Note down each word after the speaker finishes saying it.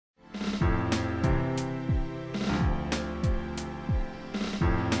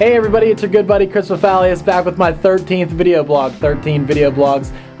Hey everybody, it's your good buddy Chris Fafalios back with my 13th video blog. 13 video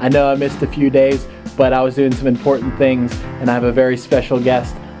blogs. I know I missed a few days, but I was doing some important things and I have a very special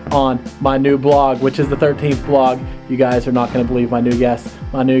guest on my new blog, which is the 13th blog. You guys are not going to believe my new guest.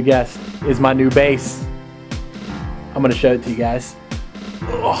 My new guest is my new bass. I'm going to show it to you guys.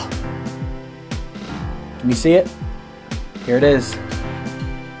 Ugh. Can you see it? Here it is.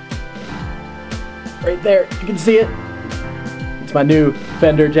 Right there, you can see it. It's my new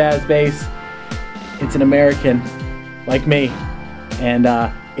Fender jazz bass. It's an American, like me, and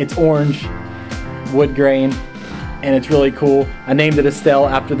it's orange wood grain, and it's really cool. I named it Estelle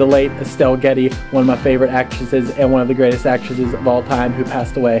after the late Estelle Getty, one of my favorite actresses and one of the greatest actresses of all time, who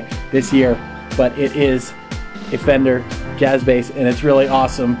passed away this year. But it is a Fender jazz bass, and it's really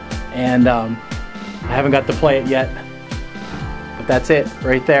awesome, and I haven't got to play it yet, but that's it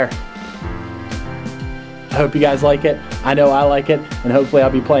right there. I hope you guys like it. I know I like it, and hopefully I'll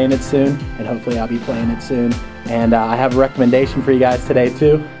be playing it soon, and I have a recommendation for you guys today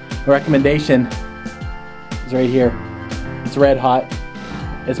too. The recommendation is right here. It's red hot.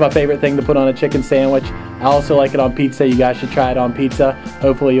 It's my favorite thing to put on a chicken sandwich. I also like it on pizza. You guys should try it on pizza.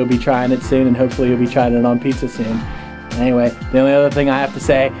 Hopefully you'll be trying it soon, and hopefully you'll be trying it on pizza soon. Anyway, the only other thing I have to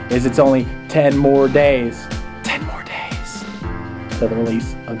say is it's only 10 more days. 10 more days to the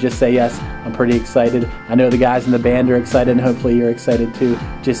release of Just Say Yes. I'm pretty excited. I know the guys in the band are excited, and hopefully you're excited too.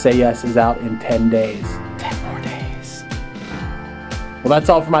 Just Say Yes is out in 10 days. 10 more days. Well, that's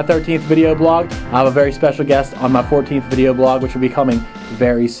all for my 13th video blog. I have a very special guest on my 14th video blog, which will be coming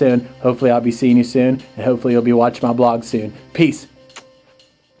very soon. Hopefully I'll be seeing you soon, and hopefully you'll be watching my blog soon. Peace.